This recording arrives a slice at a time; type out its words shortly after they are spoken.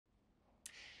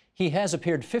He has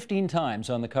appeared 15 times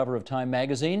on the cover of Time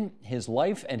magazine. His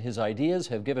life and his ideas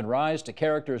have given rise to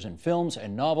characters in films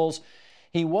and novels.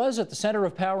 He was at the center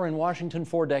of power in Washington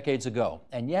 4 decades ago,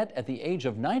 and yet at the age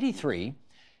of 93,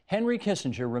 Henry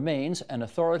Kissinger remains an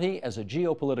authority as a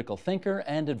geopolitical thinker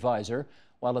and advisor,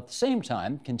 while at the same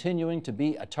time continuing to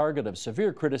be a target of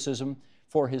severe criticism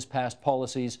for his past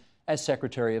policies as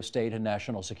Secretary of State and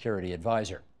National Security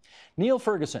Advisor. Niall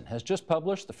Ferguson has just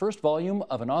published the first volume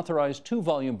of an authorized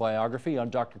 2-volume biography on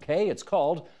Dr. K. It's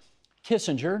called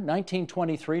Kissinger,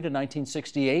 1923 to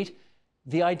 1968,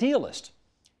 The Idealist.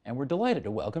 And we're delighted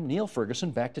to welcome Niall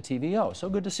Ferguson back to TVO. So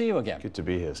good to see you again. Good to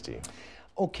be here, Steve.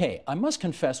 Okay, I must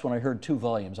confess, when I heard 2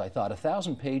 volumes, I thought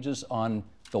 1,000 pages on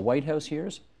the White House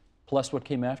years, plus what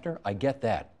came after. I get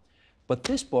that. But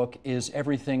this book is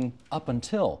everything up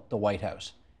until the White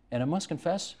House. And I must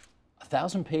confess,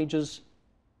 1,000 pages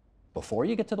before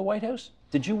you get to the White House?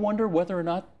 Did you wonder whether or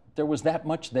not there was that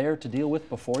much there to deal with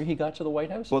before he got to the White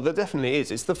House? Well, there definitely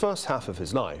is. It's the first half of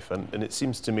his life, and it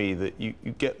seems to me that you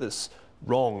get this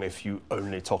wrong if you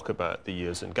only talk about the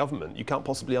years in government. You can't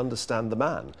possibly understand the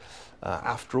man.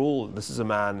 After all, this is a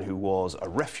man who was a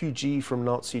refugee from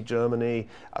Nazi Germany,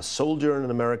 a soldier in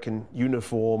an American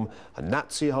uniform, a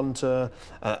Nazi hunter,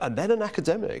 and then an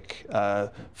academic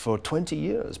for 20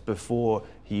 years before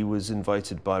he was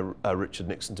invited by Richard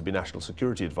Nixon to be National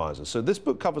Security Advisor. So this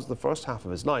book covers the first half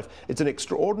of his life. It's an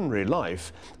extraordinary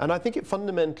life, and I think it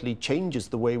fundamentally changes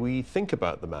the way we think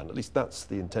about the man. At least that's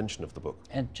the intention of the book.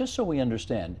 And just so we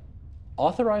understand,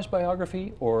 authorized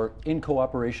biography or in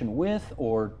cooperation with,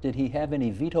 or did he have any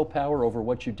veto power over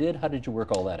what you did? How did you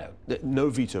work all that out? No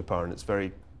veto power, and it's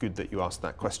very good that you asked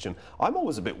that question. I'm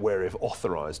always a bit wary of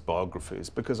authorized biographies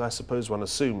because I suppose one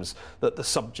assumes that the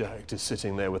subject is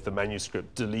sitting there with the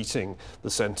manuscript deleting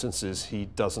the sentences he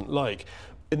doesn't like.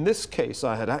 In this case,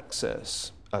 I had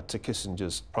access to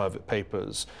Kissinger's private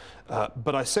papers,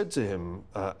 but I said to him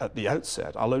at the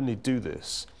outset, I'll only do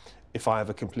this if I have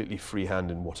a completely free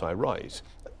hand in what I write.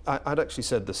 I'd actually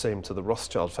said the same to the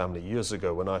Rothschild family years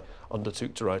ago when I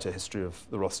undertook to write a history of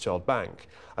the Rothschild Bank.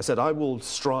 I said, I will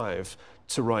strive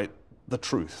to write the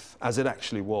truth as it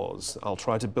actually was. I'll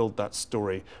try to build that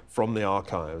story from the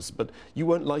archives, but you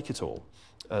won't like it all.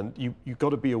 And you've got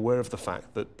to be aware of the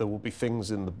fact that there will be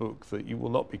things in the book that you will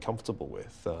not be comfortable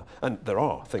with. And there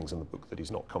are things in the book that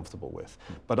he's not comfortable with.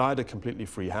 But I had a completely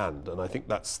free hand, and I think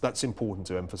that's important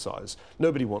to emphasize.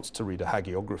 Nobody wants to read a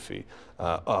hagiography.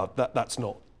 That's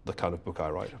not the kind of book I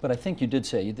write. But I think you did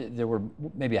say there were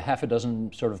maybe a half a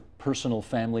dozen sort of personal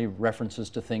family references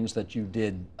to things that you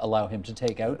did allow him to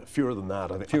take out? Fewer than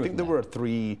that. I think there were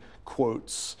 3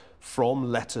 quotes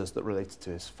from letters that related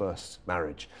to his first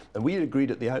marriage. And we had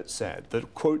agreed at the outset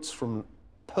that quotes from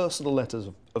personal letters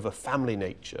of a family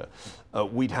nature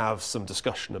we'd have some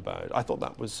discussion about. I thought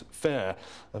that was fair.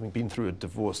 Having been through a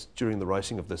divorce during the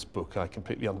writing of this book, I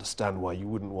completely understand why you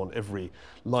wouldn't want every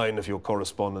line of your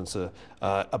correspondence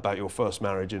about your first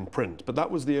marriage in print. But that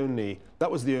was the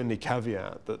only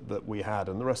caveat that we had,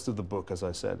 and the rest of the book, as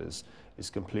I said, is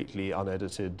completely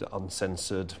unedited,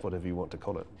 uncensored, whatever you want to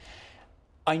call it.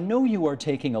 I know you are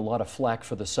taking a lot of flack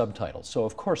for the subtitle, so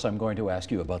of course I'm going to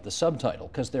ask you about the subtitle,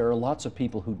 because there are lots of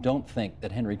people who don't think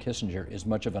that Henry Kissinger is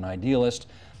much of an idealist.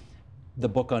 The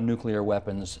book on nuclear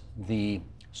weapons, the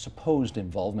supposed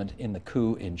involvement in the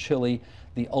coup in Chile,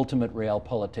 the ultimate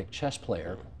realpolitik chess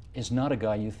player, is not a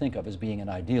guy you think of as being an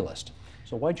idealist.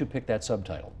 So why'd you pick that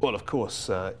subtitle? Well, of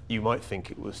course, you might think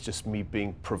it was just me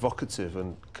being provocative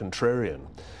and contrarian.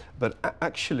 But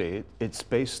actually, it's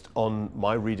based on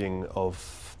my reading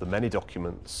of the many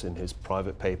documents in his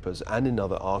private papers and in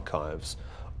other archives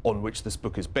on which this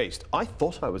book is based. I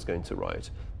thought I was going to write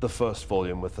the first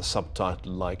volume with a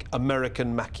subtitle like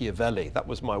American Machiavelli. That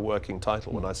was my working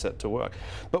title when I set to work.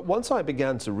 But once I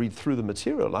began to read through the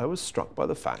material, I was struck by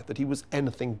the fact that he was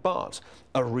anything but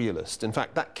a realist. In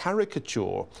fact, that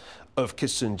caricature of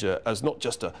Kissinger as not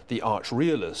just the arch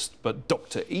realist, but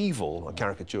Dr. Evil, a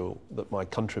caricature that my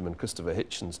countryman Christopher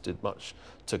Hitchens did much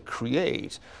to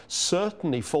create,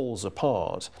 certainly falls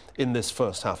apart in this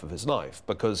first half of his life,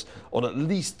 because on at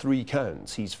least 3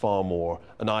 counts, he's far more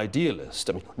an idealist.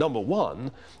 I mean, number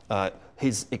one,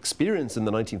 his experience in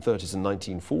the 1930s and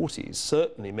 1940s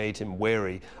certainly made him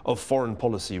wary of foreign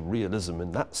policy realism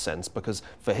in that sense, because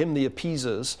for him, the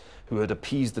appeasers who had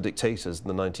appeased the dictators in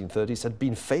the 1930s had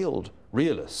been failed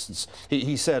realists.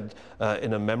 He said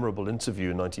in a memorable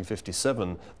interview in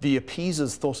 1957, the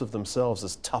appeasers thought of themselves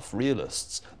as tough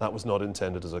realists. That was not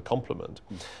intended as a compliment.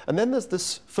 And then there's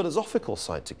this philosophical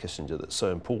side to Kissinger that's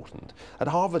so important. At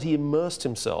Harvard, he immersed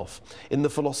himself in the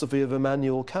philosophy of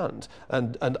Immanuel Kant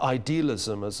and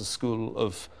idealism as a school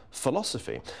of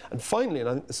philosophy. And finally, and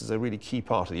I think this is a really key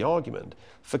part of the argument,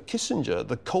 for Kissinger,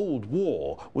 the Cold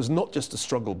War was not just a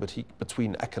struggle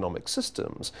between economic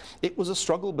systems, it was a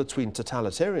struggle between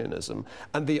totalitarianism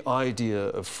and the idea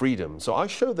of freedom. So I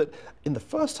show that in the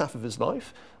first half of his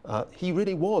life, he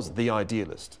really was the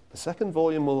idealist. The second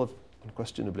volume will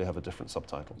unquestionably have a different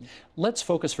subtitle. Let's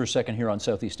focus for a second here on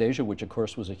Southeast Asia, which of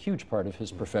course was a huge part of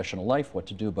his professional life, what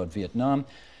to do about Vietnam.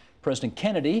 President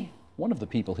Kennedy, one of the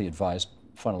people he advised,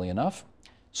 funnily enough,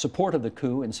 supported the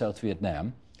coup in South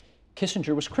Vietnam.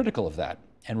 Kissinger was critical of that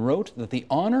and wrote that the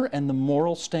honor and the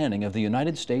moral standing of the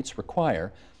United States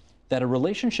require that a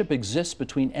relationship exists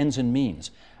between ends and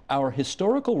means. Our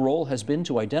historical role has been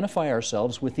to identify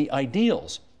ourselves with the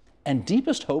ideals and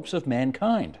deepest hopes of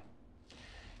mankind.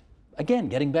 Again,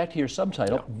 getting back to your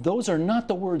subtitle, those are not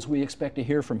the words we expect to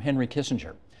hear from Henry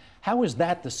Kissinger. How is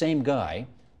that the same guy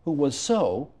who was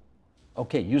so,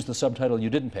 okay, use the subtitle you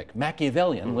didn't pick,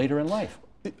 Machiavellian later in life?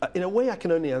 In a way, I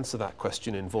can only answer that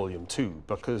question in volume 2,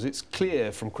 because it's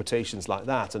clear from quotations like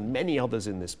that and many others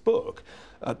in this book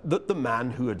that the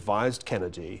man who advised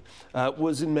Kennedy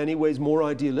was in many ways more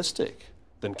idealistic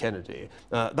than Kennedy.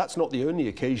 That's not the only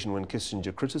occasion when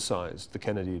Kissinger criticized the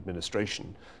Kennedy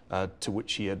administration, to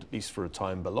which he had, at least for a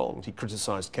time, belonged. He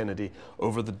criticized Kennedy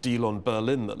over the deal on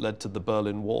Berlin that led to the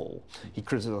Berlin Wall. He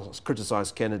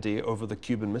criticized Kennedy over the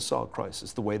Cuban Missile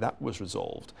Crisis, the way that was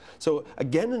resolved. So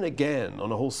again and again,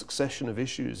 on a whole succession of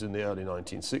issues in the early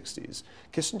 1960s,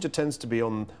 Kissinger tends to be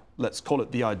on, let's call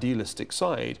it the idealistic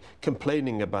side,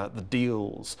 complaining about the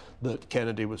deals that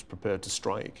Kennedy was prepared to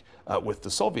strike with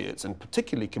the Soviets, and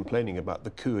particularly complaining about the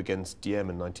coup against Diem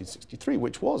in 1963,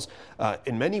 which was,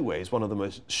 in many ways, one of the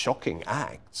most shocking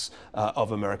acts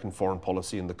of American foreign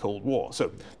policy in the Cold War.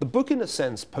 So the book, in a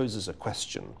sense, poses a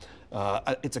question.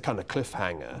 It's a kind of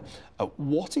cliffhanger.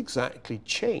 What exactly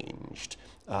changed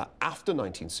after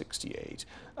 1968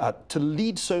 to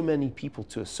lead so many people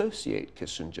to associate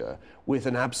Kissinger with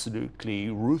an absolutely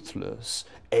ruthless,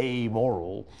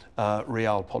 amoral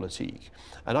realpolitik?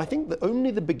 And I think that only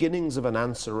the beginnings of an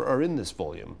answer are in this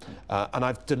volume, and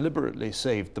I've deliberately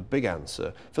saved the big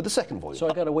answer for the second volume. So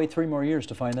I've got to wait 3 more years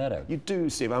to find that out. You do,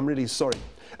 Steve. I'm really sorry.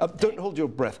 Don't hold your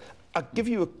breath. I'll give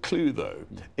you a clue, though.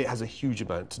 It has a huge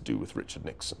amount to do with Richard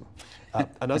Nixon.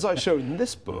 And as I show in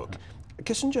this book,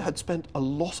 Kissinger had spent a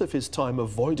lot of his time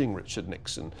avoiding Richard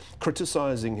Nixon,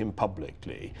 criticizing him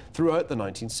publicly throughout the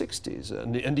 1960s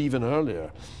and even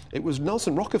earlier. It was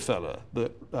Nelson Rockefeller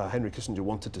that Henry Kissinger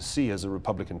wanted to see as a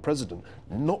Republican president,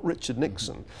 not Richard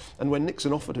Nixon. And when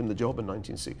Nixon offered him the job in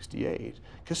 1968,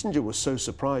 Kissinger was so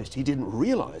surprised he didn't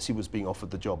realize he was being offered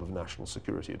the job of National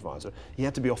Security Advisor. He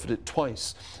had to be offered it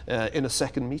twice in a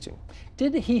second meeting.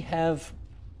 Did he have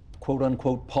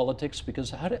quote-unquote politics?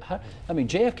 Because, I mean,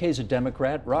 JFK is a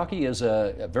Democrat, Rocky is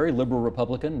a very liberal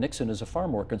Republican, Nixon is a far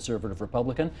more conservative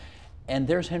Republican, and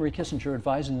there's Henry Kissinger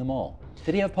advising them all.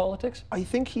 Did he have politics? I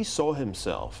think he saw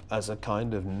himself as a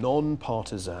kind of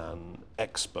non-partisan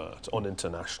expert on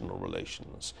international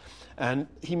relations. And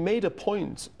he made a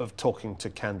point of talking to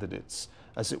candidates,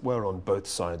 as it were, on both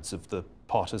sides of the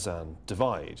partisan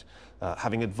divide.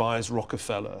 Having advised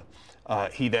Rockefeller,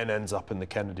 he then ends up in the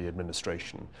Kennedy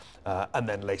administration. And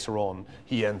then later on,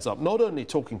 he ends up not only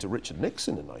talking to Richard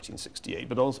Nixon in 1968,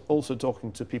 but also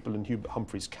talking to people in Hubert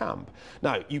Humphrey's camp.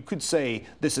 Now, you could say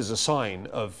this is a sign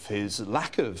of his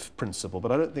lack of principle,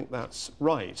 but I don't think that's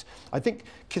right. I think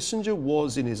Kissinger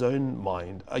was, in his own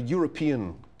mind, a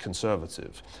European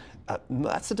conservative.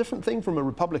 That's a different thing from a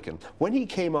Republican. When he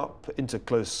came up into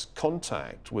close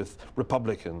contact with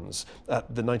Republicans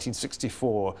at the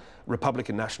 1964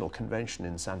 Republican National Convention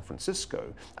in San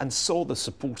Francisco and saw the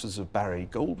supporters of Barry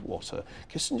Goldwater,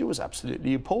 Kissinger was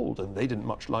absolutely appalled, and they didn't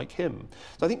much like him.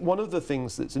 So I think one of the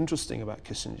things that's interesting about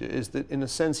Kissinger is that, in a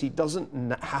sense, he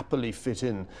doesn't happily fit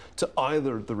in to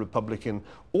either the Republican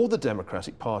or the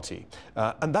Democratic Party.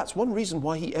 And that's one reason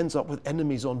why he ends up with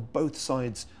enemies on both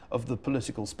sides of the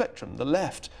political spectrum. The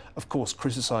left, of course,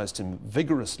 criticized him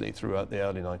vigorously throughout the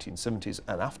early 1970s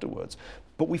and afterwards.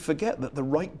 But we forget that the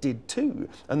right did too,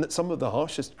 and that some of the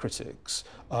harshest critics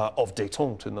of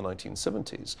détente in the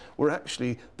 1970s were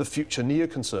actually the future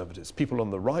neoconservatives, people on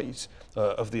the right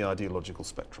of the ideological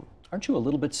spectrum. Aren't you a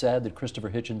little bit sad that Christopher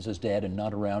Hitchens is dead and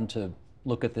not around to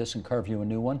look at this and carve you a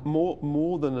new one?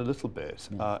 More than a little bit.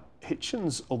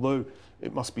 Hitchens, although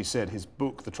it must be said his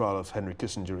book, The Trial of Henry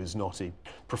Kissinger, is not a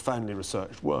profoundly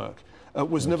researched work,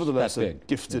 was nevertheless a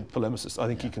gifted polemicist. I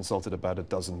think he consulted about a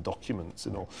dozen documents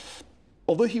in all.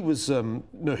 Although he was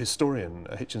no historian,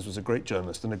 Hitchens was a great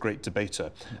journalist and a great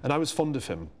debater, and I was fond of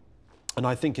him. And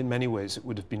I think in many ways it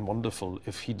would have been wonderful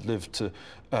if he'd lived to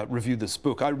review this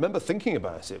book. I remember thinking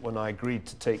about it when I agreed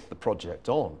to take the project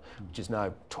on, which is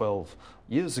now 12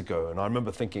 years ago. And I remember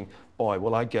thinking, boy,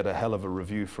 will I get a hell of a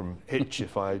review from Hitch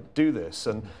if I do this?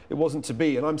 And it wasn't to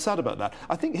be, and I'm sad about that.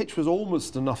 I think Hitch was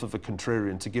almost enough of a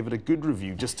contrarian to give it a good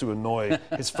review just to annoy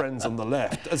his friends on the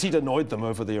left, as he'd annoyed them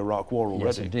over the Iraq War already.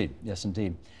 Yes, indeed. Yes,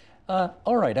 indeed.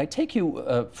 All right, I take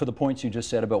you for the points you just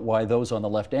said about why those on the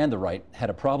left and the right had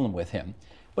a problem with him.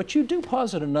 But you do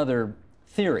posit another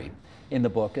theory in the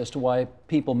book as to why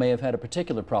people may have had a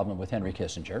particular problem with Henry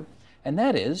Kissinger, and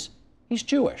that is he's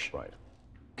Jewish. Right.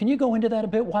 Can you go into that a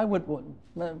bit? Why would,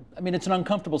 I mean, it's an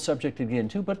uncomfortable subject to get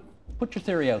into, but put your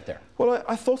theory out there. Well,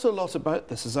 I thought a lot about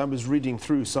this as I was reading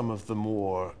through some of the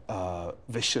more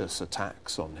vicious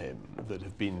attacks on him that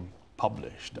have been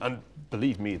published, and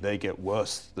believe me, they get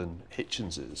worse than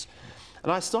Hitchens's.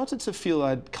 And I started to feel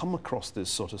I'd come across this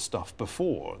sort of stuff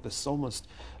before, this almost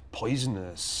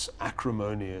poisonous,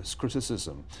 acrimonious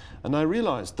criticism. And I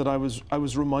realized that I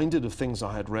was reminded of things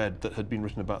I had read that had been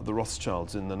written about the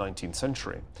Rothschilds in the 19th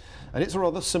century. And it's a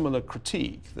rather similar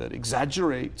critique that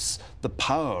exaggerates the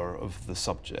power of the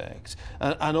subject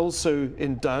and also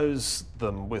endows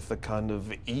them with a kind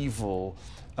of evil,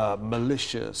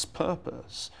 malicious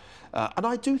purpose. And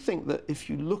I do think that if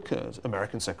you look at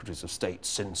American secretaries of state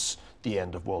since the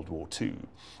end of World War II,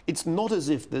 it's not as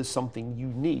if there's something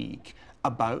unique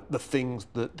about the things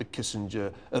that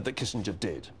Kissinger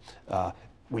did.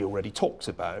 We already talked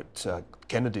about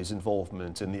Kennedy's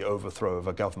involvement in the overthrow of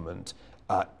a government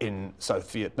in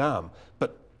South Vietnam,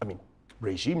 but I mean,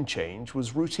 regime change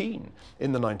was routine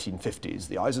in the 1950s.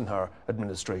 The Eisenhower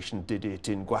administration did it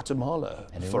in Guatemala,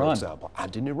 for example,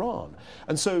 and in Iran.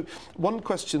 And so one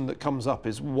question that comes up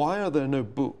is, why are there no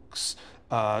books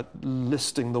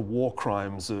listing the war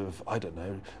crimes of, I don't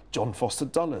know, John Foster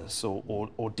Dulles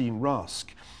or Dean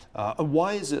Rusk? And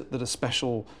why is it that a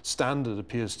special standard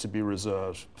appears to be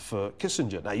reserved for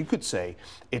Kissinger? Now, you could say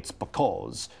it's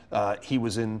because he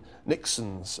was in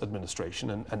Nixon's administration,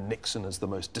 and Nixon, as the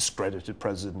most discredited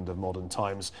president of modern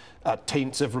times,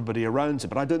 taints everybody around him.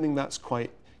 But I don't think that's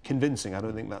quite convincing. I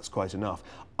don't think that's quite enough.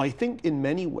 I think in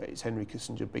many ways Henry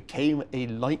Kissinger became a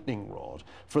lightning rod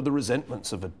for the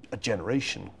resentments of a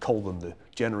generation, call them the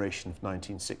generation of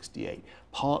 1968,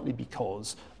 partly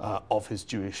because of his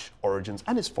Jewish origins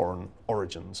and his foreign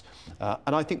origins.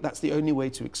 And I think that's the only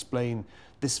way to explain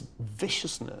this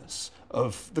viciousness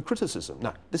of the criticism.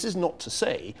 Now, this is not to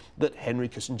say that Henry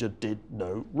Kissinger did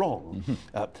no wrong.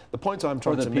 The point I'm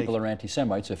trying to make... Or that people are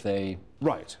anti-Semites if they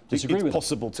It's disagree with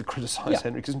possible to criticize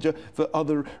Henry Kissinger for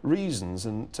other reasons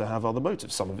and to have other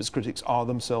motives. Some of his critics are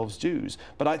themselves Jews.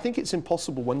 But I think it's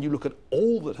impossible when you look at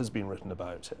all that has been written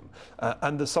about him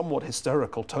and the somewhat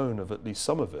hysterical tone of at least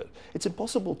some of it, it's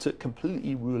impossible to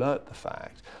completely rule out the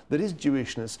fact that his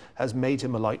Jewishness has made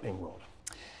him a lightning rod.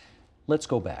 Let's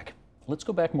go back. Let's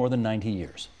go back more than 90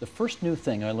 years. The first new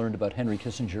thing I learned about Henry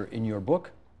Kissinger in your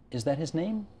book is that his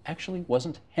name actually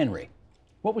wasn't Henry.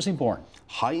 What was he born?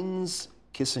 Heinz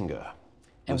Kissinger.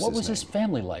 And what was his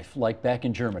family life like back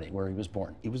in Germany, where he was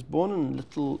born? He was born in a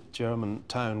little German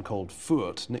town called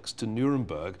Fürth, next to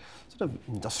Nuremberg, sort of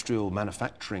industrial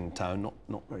manufacturing town,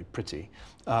 not very pretty.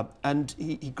 And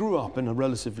he grew up in a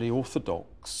relatively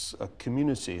orthodox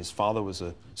community. His father was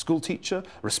a school teacher,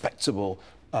 respectable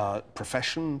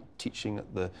profession, teaching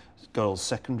at the girls'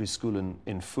 secondary school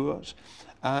in Fürth.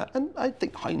 And I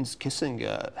think Heinz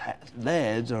Kissinger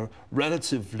led a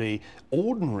relatively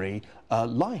ordinary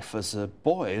life as a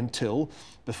boy until,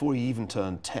 before he even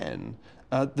turned 10,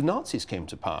 the Nazis came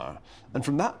to power. And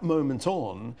from that moment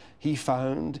on, he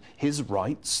found his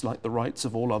rights, like the rights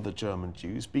of all other German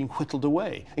Jews, being whittled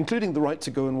away, including the right to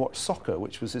go and watch soccer,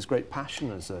 which was his great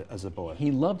passion as a boy.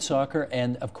 He loved soccer,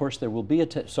 and of course there will be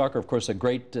soccer, of course, a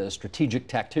great strategic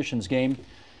tactician's game.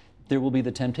 There will be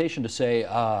the temptation to say,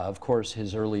 of course,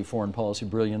 his early foreign policy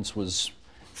brilliance was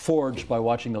forged by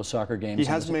watching those soccer games. He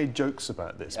has made jokes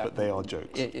about this, but they are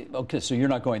jokes. Okay, so you're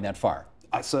not going that far.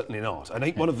 Certainly not. I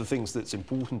think one of the things that's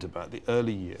important about the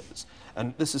early years,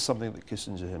 and this is something that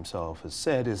Kissinger himself has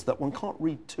said, is that one can't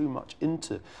read too much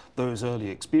into those early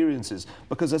experiences,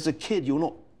 because as a kid you're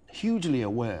not hugely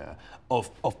aware of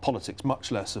politics,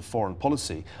 much less of foreign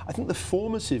policy. I think the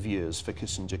formative years for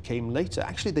Kissinger came later.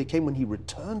 Actually, they came when he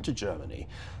returned to Germany,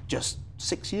 just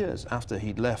 6 years after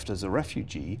he'd left as a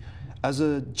refugee, as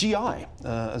a GI,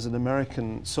 as an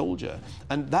American soldier.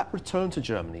 And that return to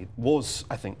Germany was,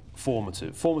 I think,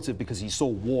 formative. Formative because he saw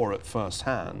war at first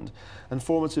hand, and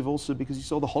formative also because he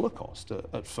saw the Holocaust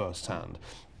at first hand.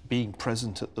 Being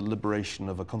present at the liberation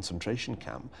of a concentration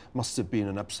camp must have been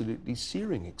an absolutely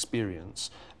searing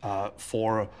experience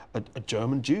for a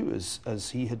German Jew as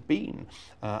he had been.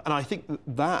 And I think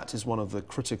that is one of the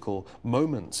critical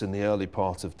moments in the early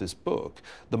part of this book,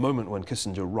 the moment when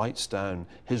Kissinger writes down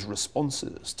his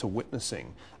responses to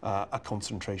witnessing a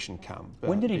concentration camp.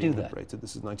 When did he do that? Liberated.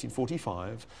 This is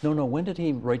 1945. No, when did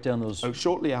he write down those? Oh,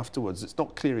 shortly afterwards. It's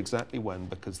not clear exactly when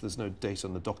because there's no date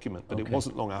on the document, but it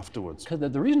wasn't long afterwards.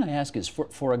 Because the reason I ask is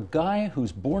for a guy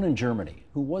who's born in Germany,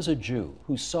 who was a Jew,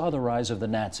 who saw the rise of the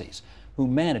Nazis, who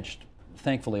managed,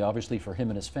 thankfully, obviously for him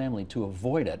and his family, to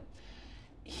avoid it,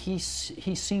 he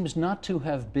seems not to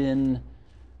have been.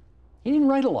 He didn't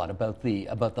write a lot about the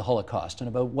Holocaust and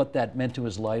about what that meant to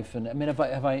his life. And I mean,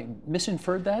 have I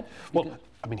misinferred that? Well,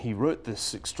 I mean, he wrote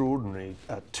this extraordinary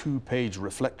two-page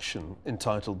reflection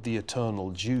entitled "The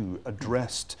Eternal Jew,"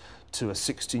 addressed to a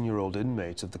 16-year-old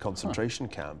inmate of the concentration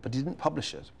camp, but he didn't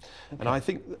publish it. Okay. And I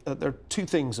think there are two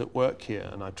things at work here,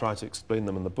 and I try to explain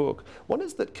them in the book. One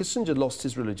is that Kissinger lost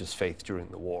his religious faith during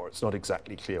the war. It's not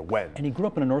exactly clear when. And he grew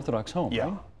up in an Orthodox home, yeah.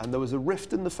 Right? And there was a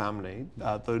rift in the family,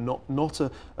 though not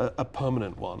a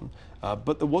permanent one.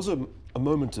 But there was a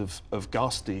moment of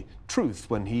ghastly truth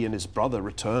when he and his brother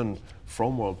returned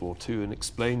from World War II and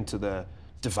explained to their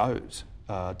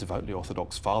devoutly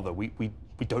Orthodox father,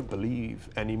 we don't believe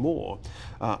anymore.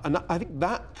 And I think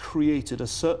that created a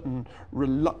certain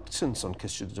reluctance on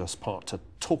Kissinger's part to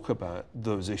talk about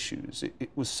those issues. It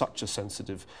was such a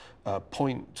sensitive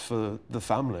point for the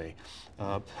family.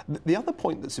 The other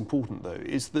point that's important, though,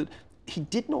 is that he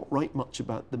did not write much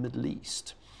about the Middle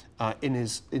East. In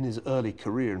his early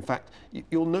career. In fact,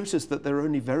 you'll notice that there are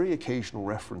only very occasional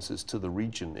references to the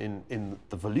region in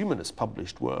the voluminous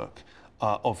published work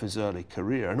of his early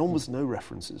career, and almost no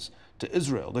references to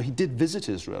Israel, though he did visit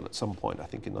Israel at some point, I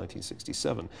think in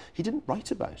 1967. He didn't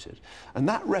write about it. And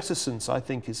that reticence, I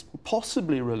think, is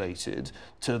possibly related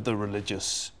to the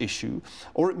religious issue,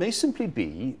 or it may simply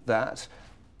be that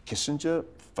Kissinger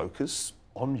focused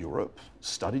on Europe,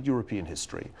 studied European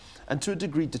history, and to a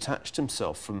degree detached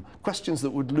himself from questions that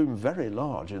would loom very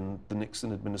large in the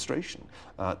Nixon administration.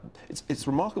 It's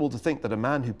remarkable to think that a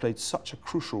man who played such a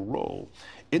crucial role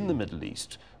in the Middle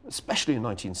East, especially in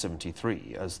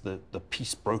 1973 as the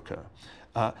peace broker,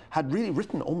 had really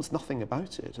written almost nothing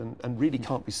about it and really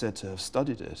can't be said to have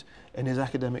studied it in his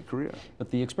academic career.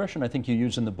 But the expression I think you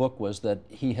used in the book was that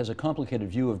he has a complicated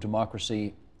view of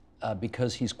democracy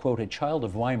because he's, quote, a child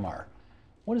of Weimar.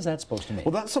 What is that supposed to mean?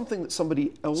 Well, that's something that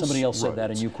somebody else wrote, said that,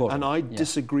 and you quoted. And I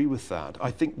disagree with that. I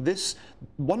think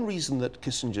one reason that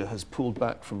Kissinger has pulled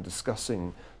back from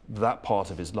discussing that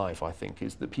part of his life, I think,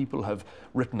 is that people have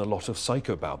written a lot of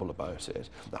psychobabble about it.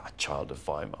 Child of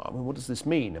Weimar. I mean, what does this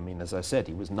mean? I mean, as I said,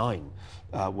 he was 9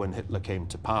 when Hitler came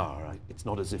to power. It's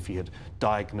not as if he had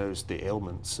diagnosed the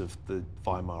ailments of the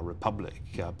Weimar Republic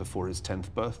before his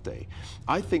 10th birthday.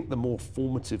 I think the more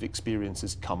formative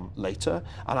experiences come later,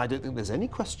 and I don't think there's any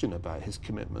question about his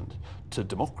commitment to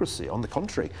democracy. On the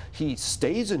contrary, he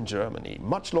stays in Germany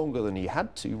much longer than he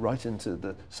had to, right into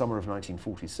the summer of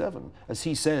 1947, as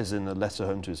he says in a letter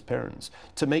home to his parents,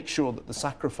 to make sure that the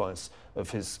sacrifice of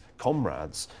his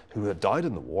comrades who had died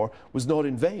in the war was not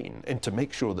in vain, and to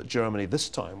make sure that Germany this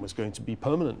time was going to be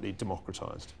permanently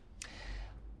democratized.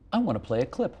 I want to play a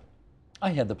clip. I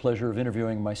had the pleasure of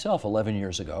interviewing myself 11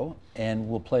 years ago, and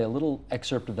we'll play a little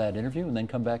excerpt of that interview and then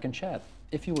come back and chat.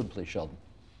 If you would, please, Sheldon.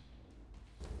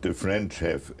 The French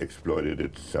have exploited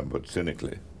it somewhat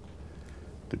cynically.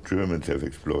 The Germans have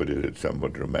exploited it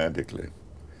somewhat romantically.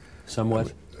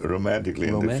 Somewhat? Romantically,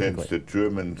 in the sense that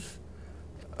Germans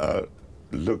are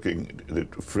looking, the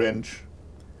French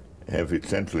have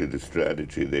essentially the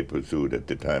strategy they pursued at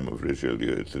the time of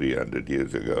Richelieu 300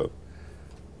 years ago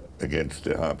against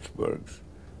the Habsburgs.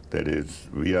 That is,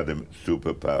 we are the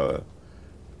superpower,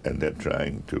 and they're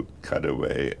trying to cut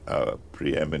away our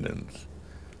preeminence.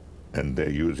 And they're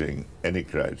using any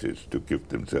crisis to give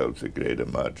themselves a greater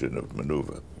margin of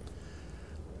maneuver.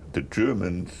 The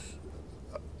Germans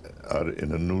are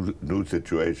in a new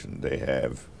situation. They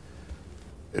have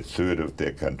a third of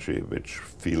their country which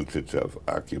feels itself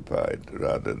occupied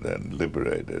rather than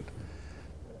liberated,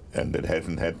 and it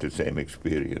hasn't had the same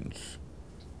experience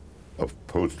of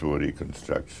post-war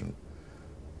reconstruction.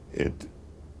 It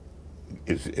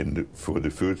is for the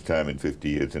first time in 50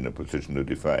 years in a position to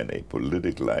define a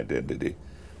political identity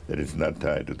that is not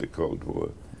tied to the Cold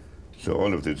War. So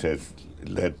all of this has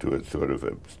led to a sort of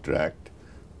abstract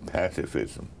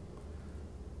pacifism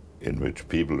in which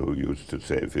people who used to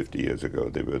say 50 years ago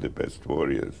they were the best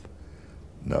warriors,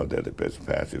 now they're the best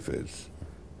pacifists,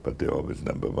 but they're always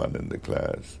number one in the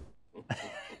class.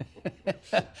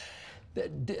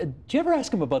 Do you ever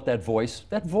ask him about that voice?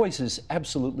 That voice is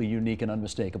absolutely unique and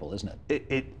unmistakable, isn't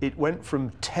it? It went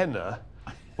from tenor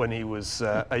when he was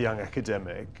a young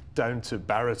academic down to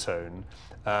baritone,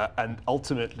 and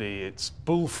ultimately it's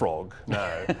bullfrog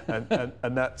now,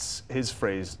 and that's his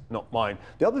phrase, not mine.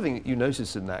 The other thing that you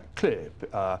notice in that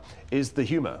clip is the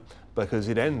humor, because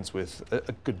it ends with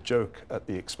a good joke at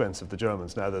the expense of the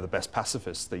Germans. Now they're the best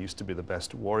pacifists. They used to be the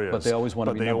best warriors. But they always want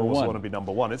to be number one. But they always want to be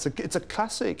number one. It's a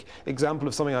classic example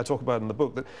of something I talk about in the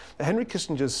book, that Henry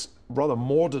Kissinger's rather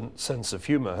mordant sense of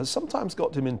humor has sometimes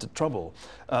got him into trouble.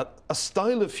 A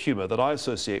style of humor that I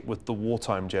associate with the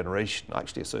wartime generation,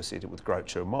 actually associated with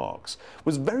Groucho Marx,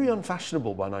 was very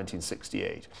unfashionable by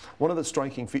 1968. One of the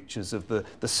striking features of the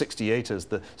 68ers,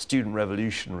 the student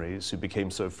revolutionaries who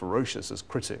became so ferocious as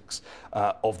critics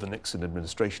of the Nixon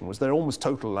administration, was their almost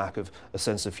total lack of a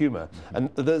sense of humor. And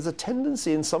there's a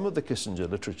tendency in some of the Kissinger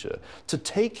literature to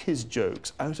take his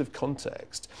jokes out of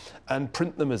context and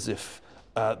print them as if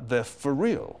they're for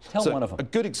real. Tell one of them. A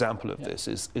good example of this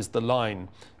is the line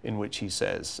in which he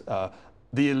says,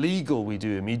 the illegal we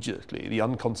do immediately, the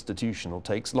unconstitutional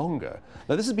takes longer.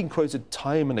 Now this has been quoted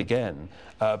time and again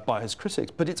by his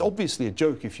critics, but it's obviously a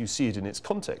joke if you see it in its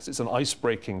context. It's an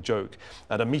ice-breaking joke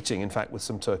at a meeting, in fact, with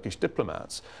some Turkish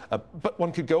diplomats. But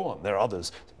one could go on, there are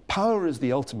others. Power is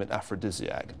the ultimate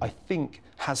aphrodisiac, I think,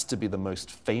 has to be the most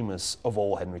famous of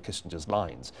all Henry Kissinger's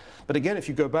lines. But again, if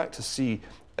you go back to see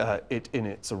it in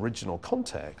its original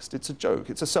context, it's a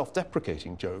joke. It's a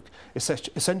self-deprecating joke,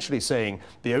 essentially saying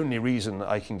the only reason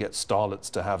I can get starlets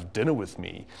to have dinner with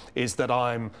me is that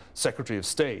I'm Secretary of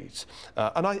State.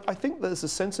 And I think there's a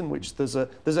sense in which there's a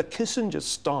Kissinger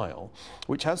style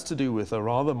which has to do with a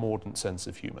rather mordant sense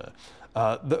of humor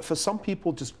that for some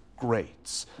people just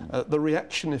grates. The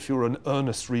reaction, if you're an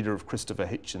earnest reader of Christopher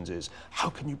Hitchens, is, how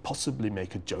can you possibly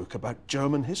make a joke about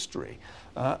German history?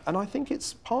 And I think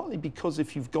it's partly because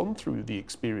if you've gone through the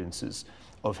experiences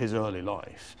of his early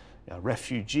life,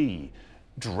 refugee,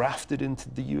 drafted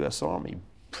into the US Army,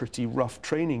 pretty rough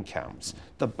training camps,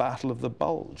 the Battle of the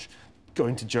Bulge,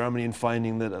 going to Germany and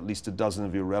finding that at least a dozen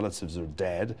of your relatives are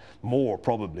dead, more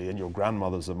probably, and your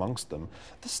grandmother's amongst them,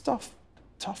 this stuff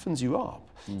toughens you up.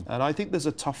 And I think there's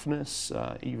a toughness,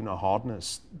 even a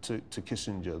hardness to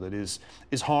Kissinger that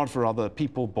is hard for other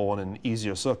people born in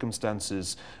easier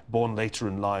circumstances, born later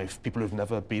in life, people who've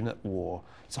never been at war.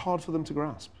 It's hard for them to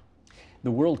grasp. The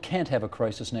world can't have a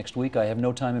crisis next week. I have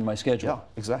no time in my schedule. Yeah,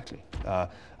 exactly.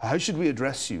 How should we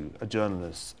address you? A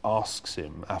journalist asks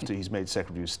him after he's made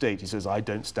Secretary of State. He says, I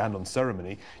don't stand on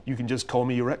ceremony. You can just call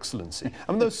me Your Excellency.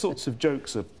 I mean, those sorts of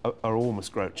jokes are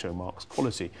almost Groucho Marx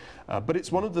quality. But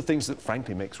it's one of the things that,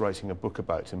 frankly, makes writing a book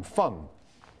about him fun.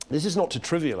 This is not to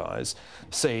trivialize,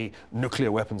 say, nuclear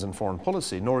weapons and foreign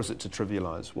policy, nor is it to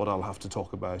trivialize what I'll have to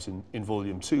talk about in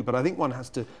Volume 2. But I think one has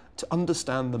to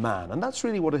understand the man. And that's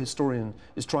really what a historian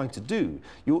is trying to do.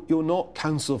 You're not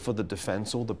counsel for the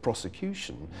defense or the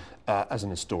prosecution as an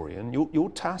historian. Your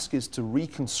task is to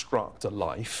reconstruct a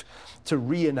life, to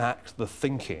reenact the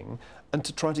thinking, and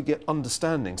to try to get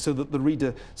understanding so that the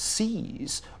reader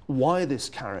sees why this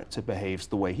character behaves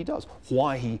the way he does,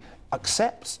 why he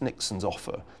accepts Nixon's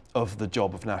offer of the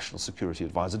job of National Security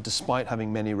Advisor, despite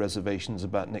having many reservations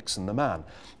about Nixon the man.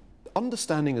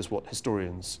 Understanding is what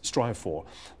historians strive for.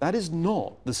 That is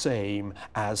not the same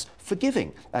as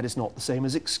forgiving. That is not the same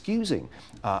as excusing.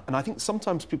 And I think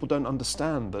sometimes people don't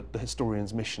understand that the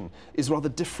historian's mission is rather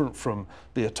different from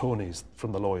the attorneys,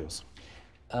 from the lawyers.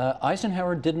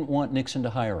 Eisenhower didn't want Nixon to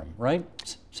hire him,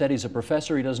 right? Said he's a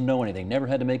professor, he doesn't know anything, never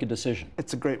had to make a decision.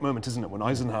 It's a great moment, isn't it, when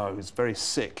Eisenhower, who's very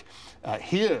sick,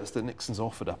 hears that Nixon's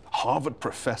offered a Harvard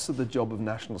professor the job of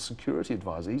National Security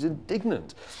Advisor. He's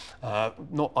indignant,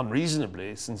 not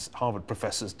unreasonably, since Harvard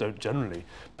professors don't generally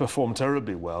perform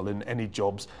terribly well in any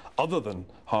jobs other than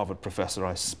Harvard professor.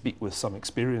 I speak with some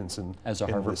experience as a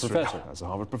Harvard professor. As a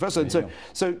Harvard professor. And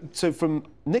so from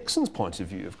Nixon's point of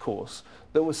view, of course,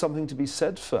 there was something to be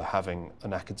said for having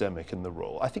an academic in the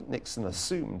role. I think Nixon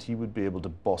assumed he would be able to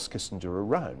boss Kissinger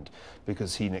around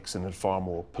because Nixon, had far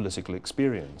more political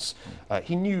experience.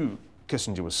 He knew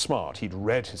Kissinger was smart. He'd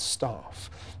read his stuff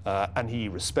and he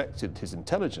respected his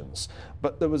intelligence.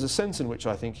 But there was a sense in which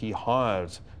I think he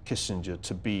hired Kissinger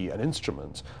to be an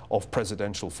instrument of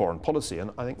presidential foreign policy.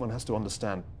 And I think one has to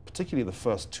understand, particularly the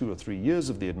first 2 or 3 years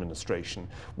of the administration,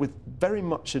 with very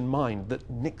much in mind that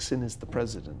Nixon is the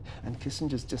president and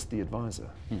Kissinger's just the advisor.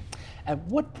 At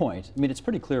what point, I mean, it's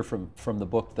pretty clear from the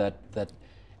book that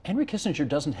Henry Kissinger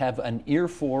doesn't have an ear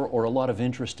for or a lot of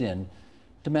interest in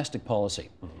domestic policy.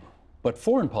 But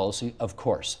foreign policy, of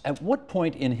course. At what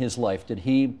point in his life did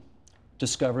he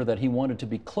discover that he wanted to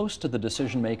be close to the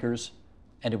decision makers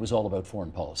and it was all about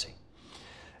foreign policy?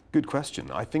 Good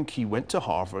question. I think he went to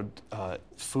Harvard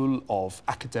full of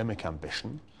academic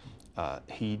ambition.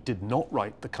 He did not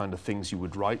write the kind of things you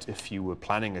would write if you were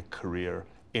planning a career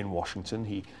in Washington.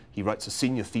 He writes a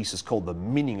senior thesis called The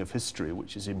Meaning of History,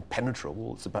 which is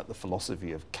impenetrable. It's about the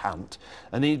philosophy of Kant.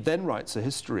 And he then writes a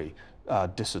history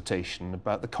dissertation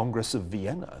about the Congress of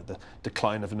Vienna, the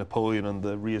decline of Napoleon and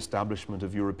the re-establishment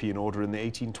of European order in the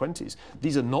 1820s.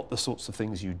 These are not the sorts of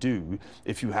things you do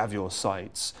if you have your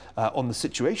sights on the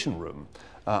Situation Room.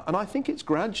 And I think it's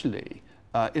gradually,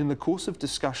 in the course of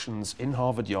discussions in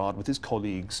Harvard Yard with his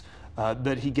colleagues,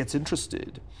 that he gets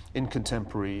interested in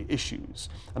contemporary issues.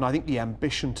 And I think the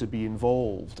ambition to be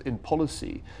involved in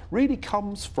policy really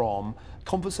comes from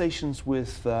conversations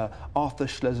with Arthur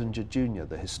Schlesinger Jr.,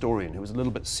 the historian, who was a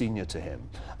little bit senior to him,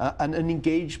 and an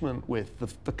engagement with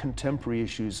the contemporary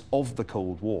issues of the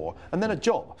Cold War, and then a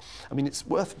job. I mean, it's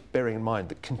worth bearing in mind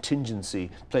that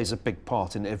contingency plays a big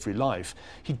part in every life.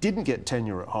 He didn't get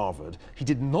tenure at Harvard. He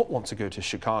did not want to go to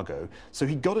Chicago, so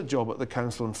he got a job at the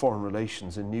Council on Foreign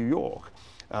Relations in New York.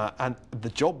 And the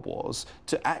job was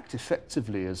to act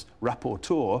effectively as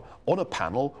rapporteur on a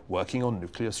panel working on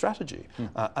nuclear strategy.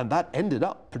 And that ended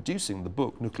up producing the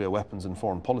book, Nuclear Weapons and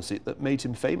Foreign Policy, that made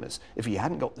him famous. If he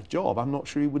hadn't got the job, I'm not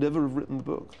sure he would ever have written the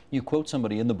book. You quote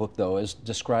somebody in the book, though, as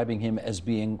describing him as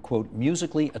being, quote,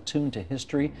 musically attuned to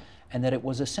history, and that it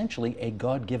was essentially a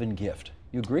God-given gift.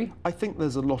 You agree? I think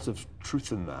there's a lot of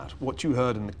truth in that. What you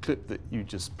heard in the clip that you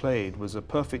just played was a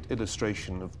perfect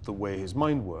illustration of the way his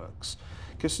mind works.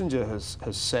 Kissinger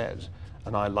has said,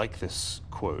 and I like this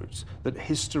quote, that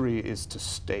history is to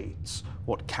states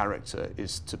what character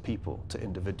is to people, to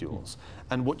individuals.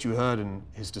 And what you heard in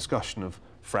his discussion of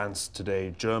France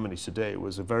today, Germany today,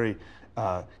 was a very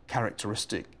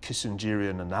characteristic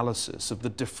Kissingerian analysis of the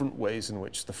different ways in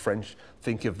which the French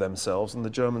think of themselves and the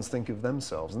Germans think of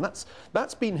themselves. And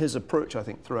that's been his approach, I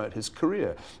think, throughout his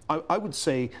career. I would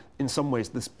say, in some ways,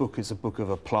 this book is a book of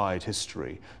applied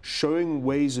history, showing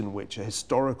ways in which a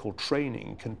historical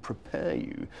training can prepare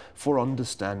you for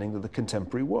understanding of the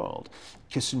contemporary world.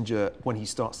 Kissinger, when he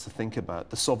starts to think about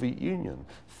the Soviet Union,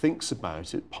 thinks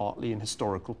about it partly in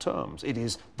historical terms. It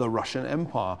is the Russian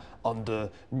Empire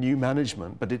under new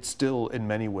management, but it's still, in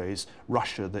many ways,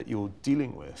 Russia that you're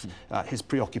dealing with. His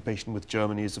preoccupation with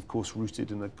Germany is, of course, rooted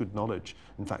in a good knowledge,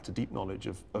 in fact, a deep knowledge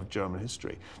of German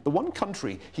history. The one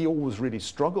country he always really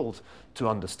struggled to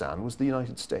understand was the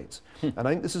United States. And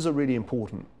I think this is a really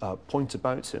important point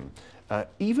about him.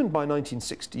 Even by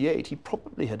 1968, he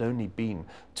probably had only been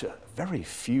to very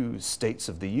few states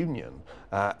of the Union,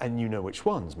 and you know which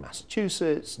ones: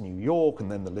 Massachusetts, New York,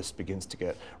 and then the list begins to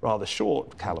get rather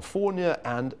short, California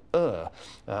and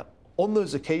on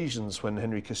those occasions when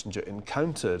Henry Kissinger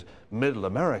encountered Middle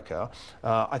America,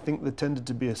 I think there tended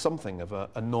to be something of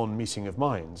a non-meeting of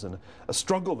minds. And a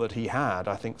struggle that he had,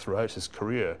 I think, throughout his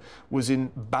career was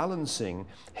in balancing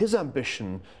his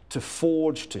ambition to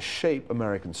forge, to shape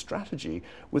American strategy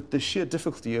with the sheer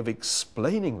difficulty of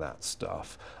explaining that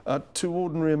stuff to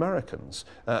ordinary Americans.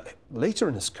 Later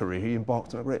in his career, he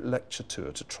embarked on a great lecture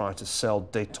tour to try to sell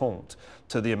détente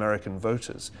to the American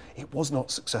voters. It was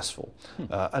not successful.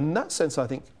 And in that sense, I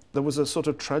think there was a sort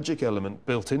of tragic element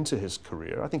built into his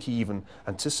career. I think he even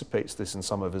anticipates this in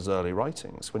some of his early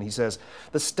writings when he says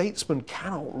the statesman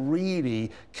cannot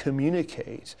really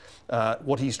communicate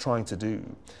what he's trying to do.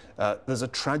 There's a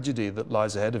tragedy that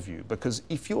lies ahead of you, because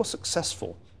if you're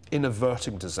successful in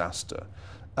averting disaster,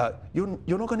 you're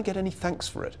not going to get any thanks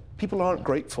for it. People aren't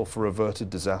grateful for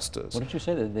averted disasters. What did you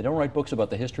say? They don't write books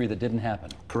about the history that didn't happen.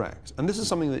 Correct. And this is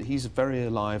something that he's very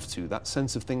alive to, that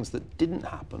sense of things that didn't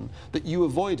happen, that you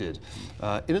avoided.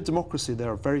 In a democracy,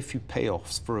 there are very few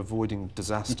payoffs for avoiding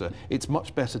disaster. It's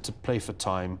much better to play for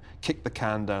time, kick the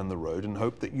can down the road, and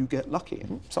hope that you get lucky.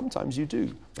 And sometimes you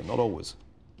do, but not always.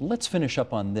 Let's finish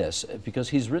up on this, because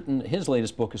he's written, his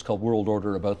latest book is called World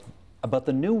Order, about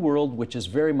the new world, which is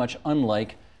very much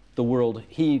unlike the world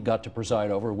he got to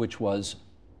preside over, which was,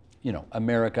 you know,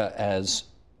 America as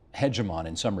hegemon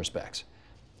in some respects.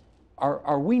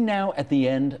 Are we now at the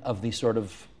end of the sort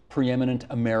of preeminent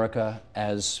America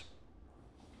as,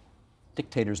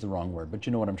 dictator's the wrong word, but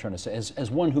you know what I'm trying to say,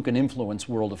 as one who can influence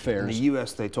world affairs. In the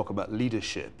US, they talk about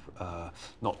leadership,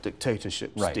 not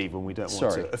dictatorship, right. Stephen. We don't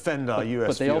want to offend our US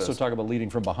But they viewers. also talk about leading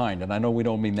from behind, and I know we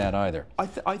don't mean that either.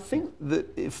 I think that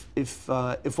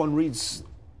if one reads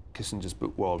Kissinger's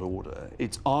book World Order,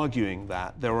 it's arguing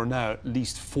that there are now at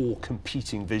least 4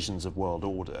 competing visions of world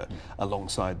order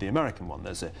alongside the American one.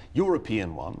 There's a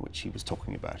European one, which he was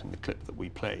talking about in the clip that we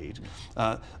played.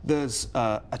 There's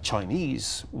a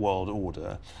Chinese world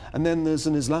order, and then there's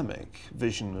an Islamic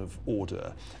vision of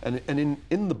order. And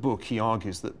in the book, he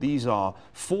argues that these are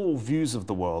 4 views of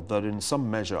the world that in some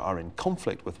measure are in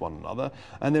conflict with one another,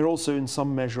 and they're also in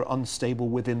some measure unstable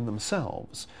within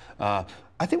themselves.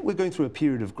 I think we're going through a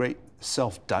period of great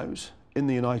self-doubt in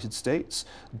the United States,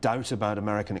 doubt about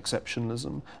American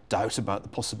exceptionalism, doubt about the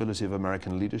possibility of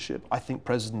American leadership. I think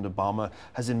President Obama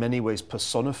has in many ways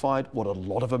personified what a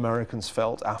lot of Americans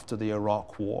felt after the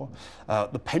Iraq War.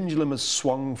 The pendulum has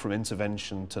swung from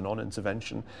intervention to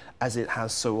non-intervention, as it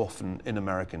has so often in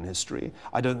American history.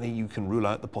 I don't think you can rule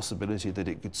out the possibility that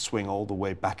it could swing all the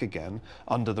way back again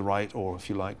under the right, or if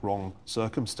you like, wrong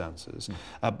circumstances.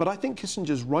 But I think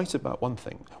Kissinger's right about one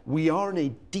thing. We are in a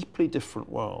deeply different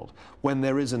world when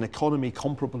there is an economy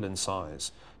comparable in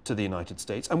size to the United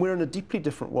States. And we're in a deeply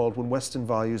different world when Western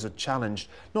values are challenged,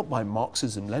 not by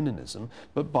Marxism, Leninism,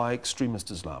 but by extremist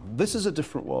Islam. This is a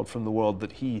different world from the world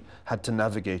that he had to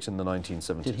navigate in the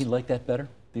 1970s. Did he like that better,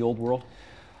 the old world?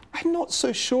 I'm not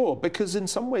so sure, because in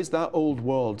some ways that old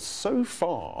world so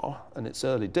far, and it's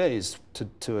early days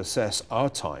to assess our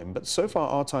time, but so far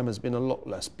our time has been a lot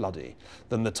less bloody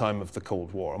than the time of the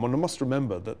Cold War. And one must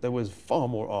remember that there was far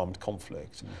more armed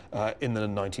conflict in the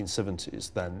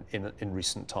 1970s than in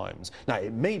recent times. Now,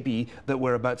 it may be that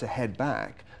we're about to head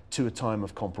back to a time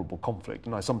of comparable conflict.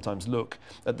 And I sometimes look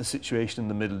at the situation in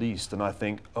the Middle East and I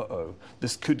think, uh-oh,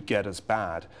 this could get as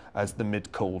bad as the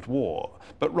mid-Cold War.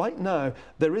 But right now,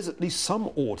 there is at least some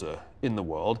order in the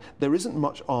world. There isn't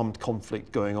much armed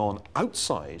conflict going on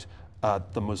outside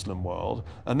the Muslim world,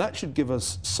 and that should give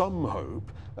us some hope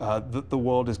that the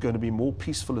world is going to be more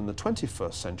peaceful in the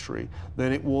 21st century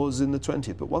than it was in the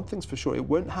 20th. But one thing's for sure, it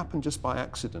won't happen just by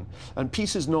accident. And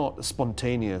peace is not a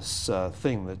spontaneous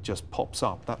thing that just pops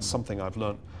up. That's something I've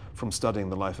learned from studying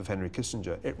the life of Henry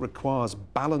Kissinger. It requires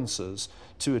balances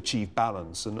to achieve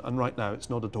balance. And right now, it's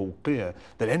not at all clear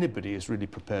that anybody is really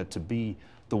prepared to be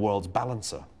the world's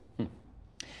balancer.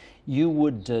 You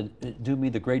would do me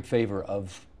the great favor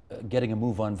of getting a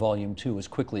move on Volume 2 as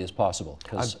quickly as possible.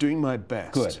 I'm doing my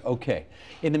best. Good, okay.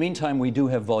 In the meantime, we do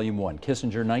have Volume 1,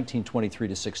 Kissinger, 1923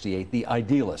 to 68, The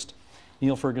Idealist.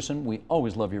 Niall Ferguson, we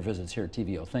always love your visits here at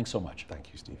TVO. Thanks so much.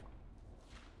 Thank you, Steve.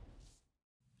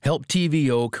 Help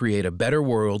TVO create a better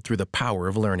world through the power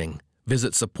of learning.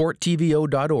 Visit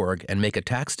supporttvo.org and make a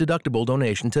tax-deductible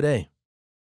donation today.